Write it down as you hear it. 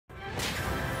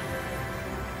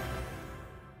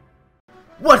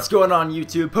What's going on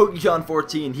YouTube?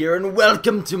 Pokecon14 here, and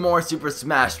welcome to more Suepr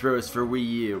Smash Bros for Wii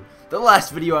U. The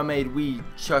last video I made, we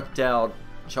chucked out,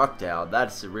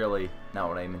 that's really not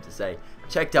what I meant to say.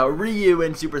 Checked out Ryu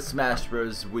and Suepr Smash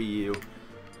Bros Wii U.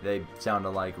 They sound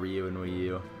alike, Ryu and Wii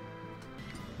U.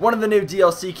 One of the new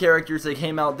DLC characters that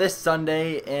came out this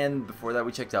Sunday, and before that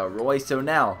we checked out Roy, so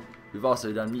now we've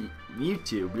also done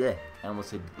YouTube. Yeah, I almost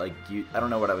said like I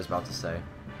don't know what I was about to say.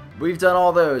 We've done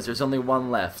all those, there's only one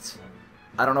left.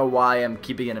 I don't know why I'm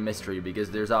keeping it a mystery,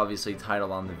 because there's obviously a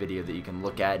title on the video that you can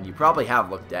look at, and you probably have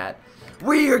looked at.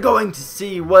 We are going to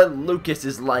see what Lucas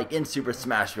is like in Suepr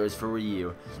Smash Bros for Wii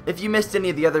U. If you missed any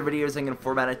of the other videos, I'm going to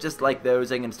format it just like those.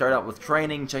 I'm going to start out with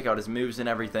training, check out his moves and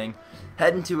everything,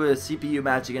 head into a CPU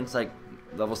match against like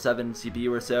level 7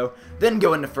 CPU or so, then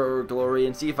go into For Glory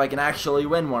and see if I can actually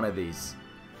win one of these.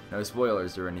 No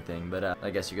spoilers or anything, but I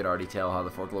guess you could already tell how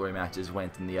the For Glory matches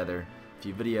went in the other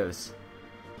few videos.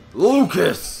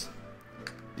 Lucas!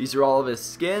 These are all of his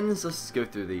skins. Let's go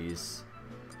through these.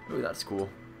 Ooh, that's cool.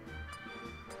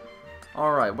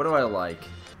 Alright, what do I like?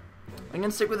 I'm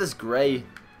gonna stick with this gray,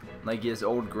 like his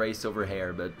old gray silver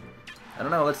hair, but I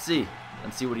don't know, let's see.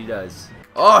 Let's see what he does.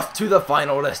 Off to the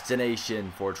final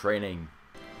destination for training.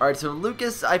 Alright, so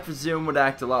Lucas, I presume, would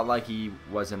act a lot like he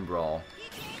was in Brawl.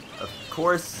 Of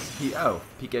course,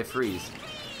 PK Freeze.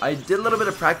 I did a little bit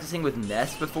of practicing with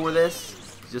Ness before this,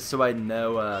 just so I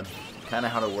know kind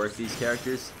of how to work these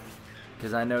characters,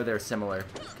 because I know they're similar,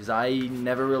 because I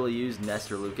never really used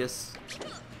Ness or Lucas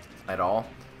at all.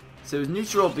 So his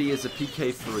neutral B is a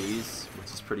PK Freeze,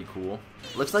 which is pretty cool.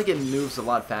 Looks like it moves a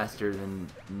lot faster than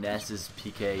Ness's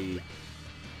PK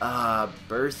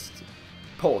Burst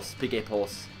Pulse, PK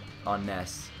Pulse on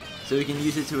Ness. So he can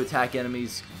use it to attack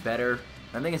enemies better.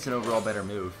 I think it's an overall better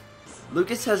move.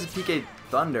 Lucas has a PK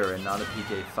Thunder and not a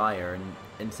PK Fire, and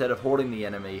instead of holding the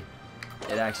enemy,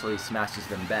 it actually smashes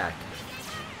them back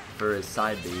for his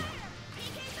side B.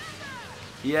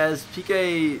 He has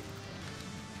PK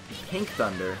Pink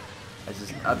Thunder as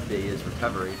his up B, his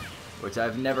recovery, which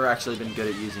I've never actually been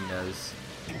good at using those.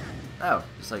 Oh,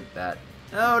 just like that.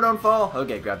 No, don't fall!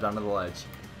 Okay, grabbed onto the ledge.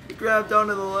 He grabbed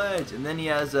onto the ledge! And then he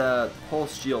has a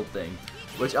pulse shield thing,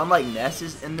 which unlike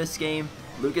Ness's in this game,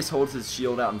 Lucas holds his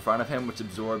shield out in front of him, which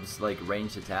absorbs like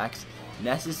ranged attacks.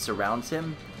 Ness's surrounds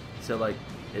him, so like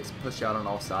it's pushed out on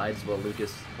all sides, while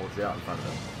Lucas holds it out in front of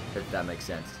him, if that makes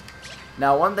sense.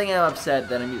 Now, one thing I'm upset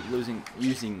that I'm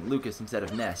using Lucas instead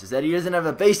of Ness is that he doesn't have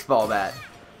a baseball bat.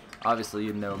 Obviously,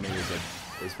 you know me as a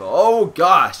baseball. Oh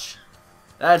gosh,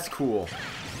 that's cool.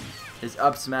 His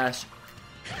up smash.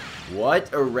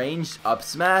 What? A ranged up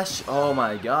smash? Oh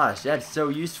my gosh, that's so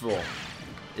useful.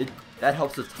 That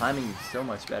helps with timing so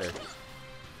much better.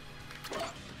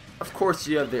 Of course,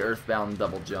 you have the Earthbound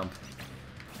double jump.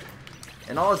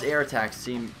 And all his air attacks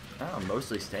seem,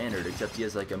 mostly standard, except he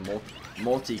has like a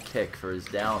multi-kick for his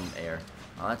down air.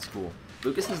 Oh, that's cool.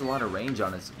 Lucas has a lot of range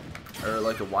on his, or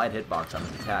like a wide hitbox on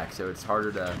his attack, so it's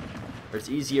harder to, or it's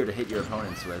easier to hit your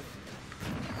opponents with.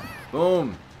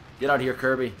 Boom! Get out of here,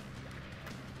 Kirby.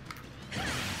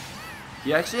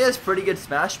 He actually has pretty good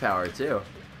smash power, too.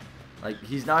 Like,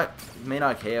 he may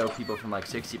not KO people from like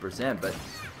 60%, but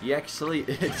he actually,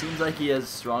 it seems like he has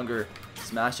stronger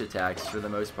smash attacks for the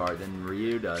most part than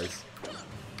Ryu does.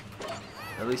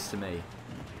 At least to me.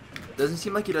 Doesn't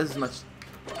seem like he does as much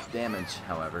damage,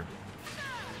 however.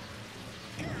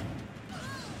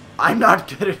 I'm not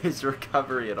good at his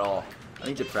recovery at all. I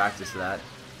need to practice that.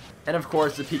 And of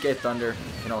course, the PK Thunder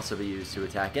can also be used to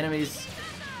attack enemies.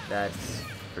 That's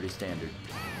pretty standard.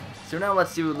 So now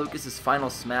let's see what Lucas's final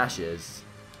smash is.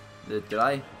 Did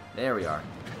I? There we are.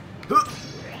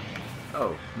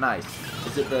 Oh, nice.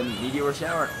 Is it the Meteor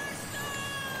Shower?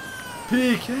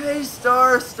 PK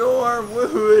Star Storm!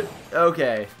 Woohoo!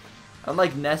 Okay.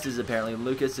 Unlike Ness's, apparently,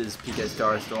 Lucas's PK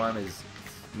Star Storm is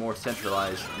more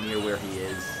centralized near where he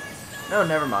is. No,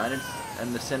 never mind. It's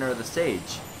in the center of the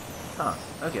stage. Huh.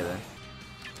 Okay then.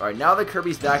 Alright, now that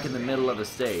Kirby's back in the middle of the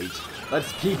stage,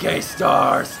 let's PK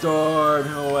Star Storm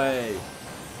him away.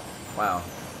 Wow.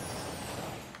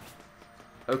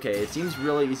 Okay, it seems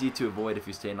really easy to avoid if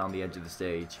you're staying on the edge of the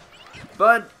stage.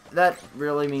 But that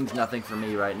really means nothing for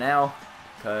me right now,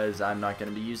 because I'm not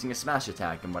going to be using a smash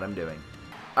attack in what I'm doing.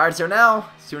 Alright, so now,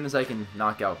 as soon as I can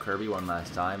knock out Kirby one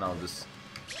last time, I'll just...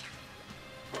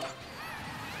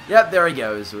 Yep, there he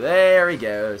goes. There he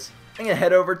goes. I'm going to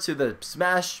head over to the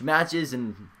Smash matches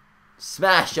and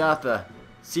smash out the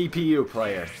CPU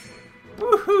player.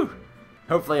 Woohoo!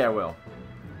 Hopefully I will.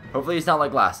 Hopefully it's not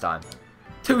like last time.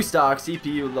 2-stock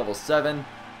CPU level 7.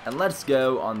 And let's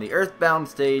go on the Earthbound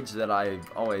stage that I've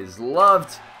always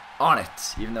loved on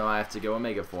it. Even though I have to go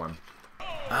Omega form.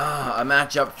 A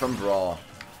matchup from Brawl.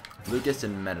 Lucas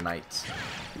and Meta Knight.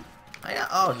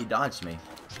 Oh, he dodged me.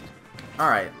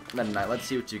 Alright, Meta Knight, let's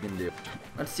see what you can do.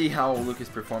 Let's see how Lucas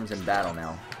performs in battle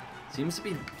now. Seems to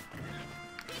be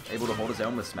able to hold his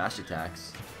own with smash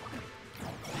attacks.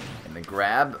 And the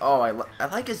grab. Oh, I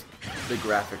like the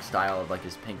graphic style of like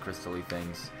his pink crystal-y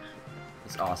things.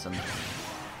 It's awesome.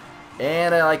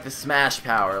 And I like the smash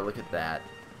power. Look at that.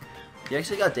 He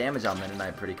actually got damage on Meta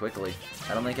Knight pretty quickly.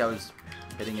 I don't think I was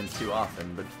hitting him too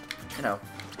often, but you know,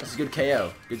 that's a good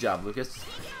KO. Good job, Lucas.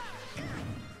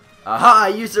 Aha! I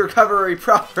used the recovery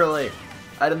properly.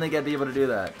 I didn't think I'd be able to do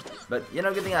that, but you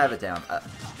know, good thing I have it down.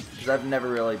 Because I've never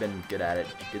really been good at it.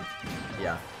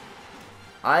 Yeah.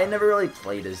 I never really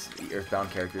played as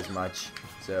Earthbound characters much,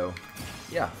 so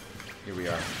yeah, here we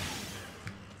are.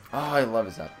 Oh, I love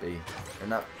his up B. Or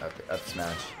not up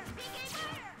smash.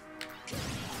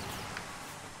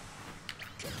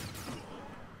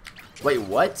 Wait,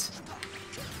 what?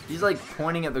 He's like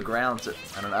pointing at the ground. So,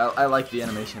 I don't know. I like the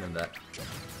animation of that.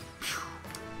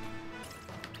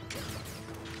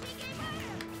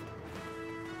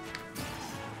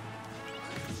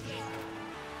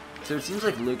 So it seems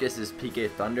like Lucas's PK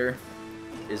Thunder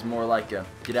is more like a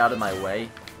get out of my way,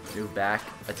 move back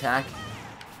attack.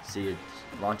 See, it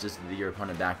launches your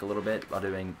opponent back a little bit while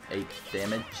doing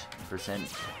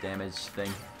 8% damage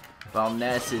thing. While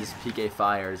Ness's PK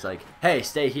Fire is like, hey,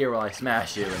 stay here while I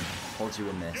smash you and hold you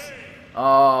in this.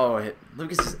 Oh,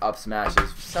 Lucas's up smash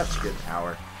is such good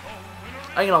power.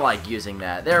 I'm gonna like using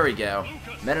that. There we go.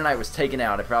 Meta Knight was taken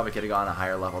out. I probably could have gone a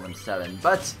higher level than 7,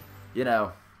 but you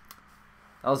know,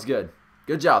 that was good.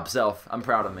 Good job, Self. I'm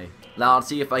proud of me. Now let's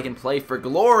see if I can play for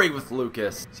glory with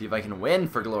Lucas. See if I can win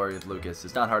for glory with Lucas.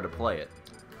 It's not hard to play it.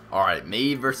 Alright,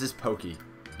 me versus Pokey.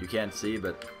 You can't see,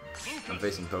 but I'm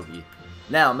facing Pokey.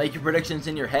 Now, make your predictions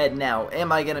in your head now.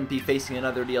 Am I going to be facing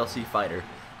another DLC fighter?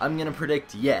 I'm going to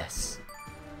predict yes.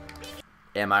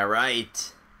 Am I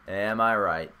right? Am I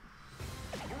right?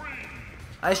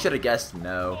 I should have guessed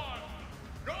no.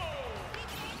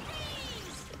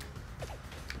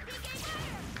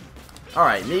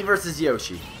 Alright, me versus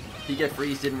Yoshi. PK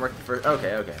Freeze didn't work the first.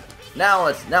 Okay. Now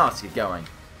let's get going.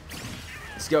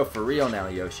 Let's go for real now,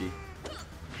 Yoshi.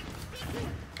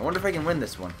 I wonder if I can win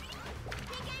this one.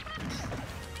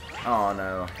 Oh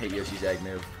no, I hate Yoshi's egg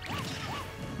move.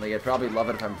 Like, I'd probably love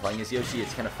it if I'm playing as Yoshi.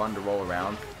 It's kind of fun to roll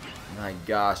around. My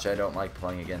gosh, I don't like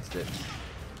playing against it.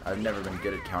 I've never been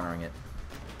good at countering it.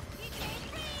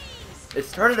 It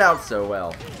started out so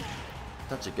well.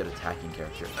 Such a good attacking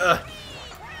character. Ugh.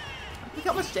 Look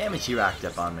how much damage he racked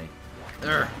up on me.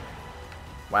 Ugh.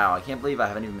 Wow, I can't believe I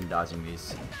haven't even been dodging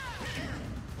these.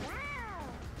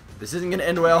 This isn't gonna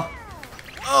end well.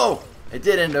 Oh! It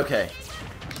did end okay.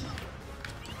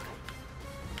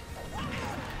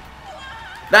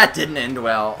 That didn't end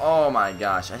well. Oh my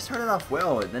gosh. I started off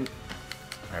well and then...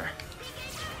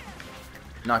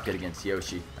 Not good against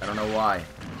Yoshi. I don't know why.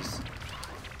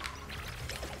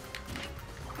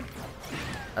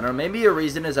 I don't know, maybe a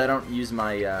reason is I don't use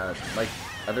my, like,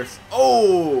 others.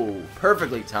 Oh!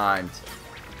 Perfectly timed.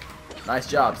 Nice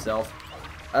job, Self.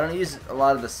 I don't use a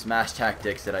lot of the smash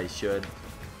tactics that I should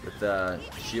with the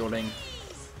shielding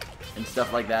and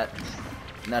stuff like that.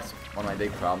 And that's one of my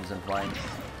big problems in playing.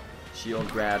 Shield,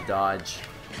 grab, dodge.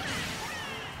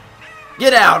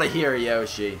 Get out of here,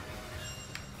 Yoshi!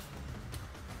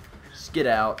 Just get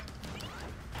out.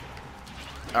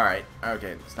 Alright,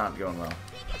 okay, it's not going well.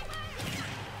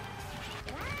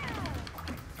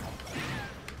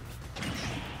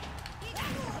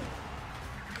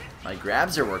 My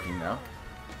grabs are working though.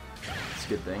 That's a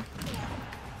good thing.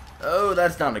 Oh,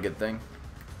 that's not a good thing.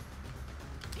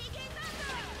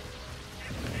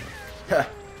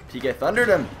 PK thundered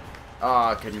him.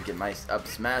 Oh, couldn't get my up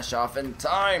smash off in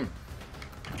time.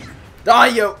 Die,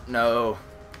 yo! No.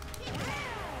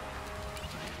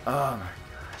 Oh my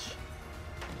gosh.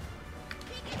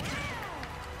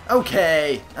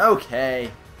 Okay, okay.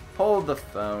 Hold the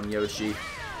phone, Yoshi.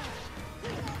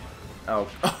 Oh,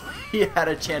 he had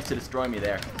a chance to destroy me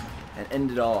there and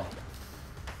end it all.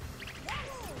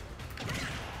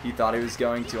 He thought he was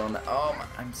going to on the. Oh, my,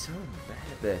 I'm so bad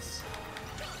at this.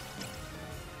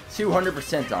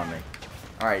 200% on me.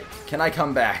 Alright, can I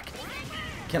come back?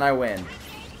 Can I win?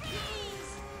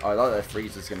 Oh, I thought that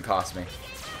freeze was going to cost me.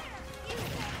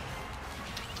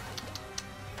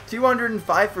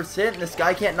 205% and this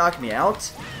guy can't knock me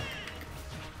out?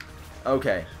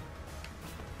 Okay.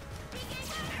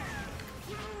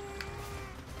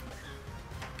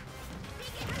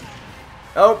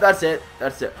 Oh, that's it.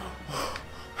 That's it.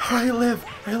 I live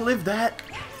that.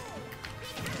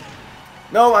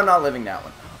 No, I'm not living that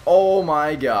one. Oh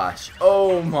my gosh.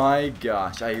 Oh my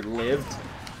gosh. I lived.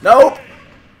 Nope.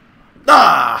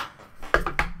 Ah!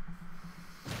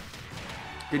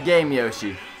 Good game,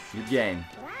 Yoshi. Good game.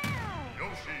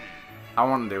 I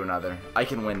want to do another. I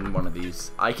can win one of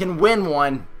these. I can win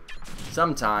one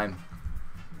sometime.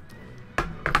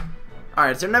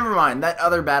 Alright, so never mind. That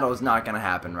other battle is not going to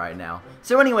happen right now.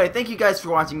 So anyway, thank you guys for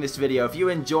watching this video. If you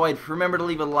enjoyed, remember to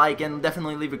leave a like and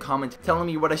definitely leave a comment telling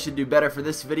me what I should do better for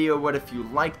this video, what if you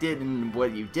liked it, and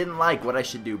what you didn't like, what I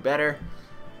should do better.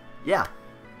 Yeah.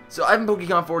 So I've been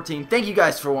Pokecon14. Thank you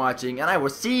guys for watching, and I will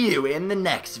see you in the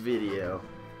next video.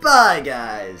 Bye,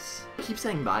 guys. I keep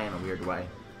saying bye in a weird way.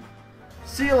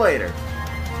 See you later.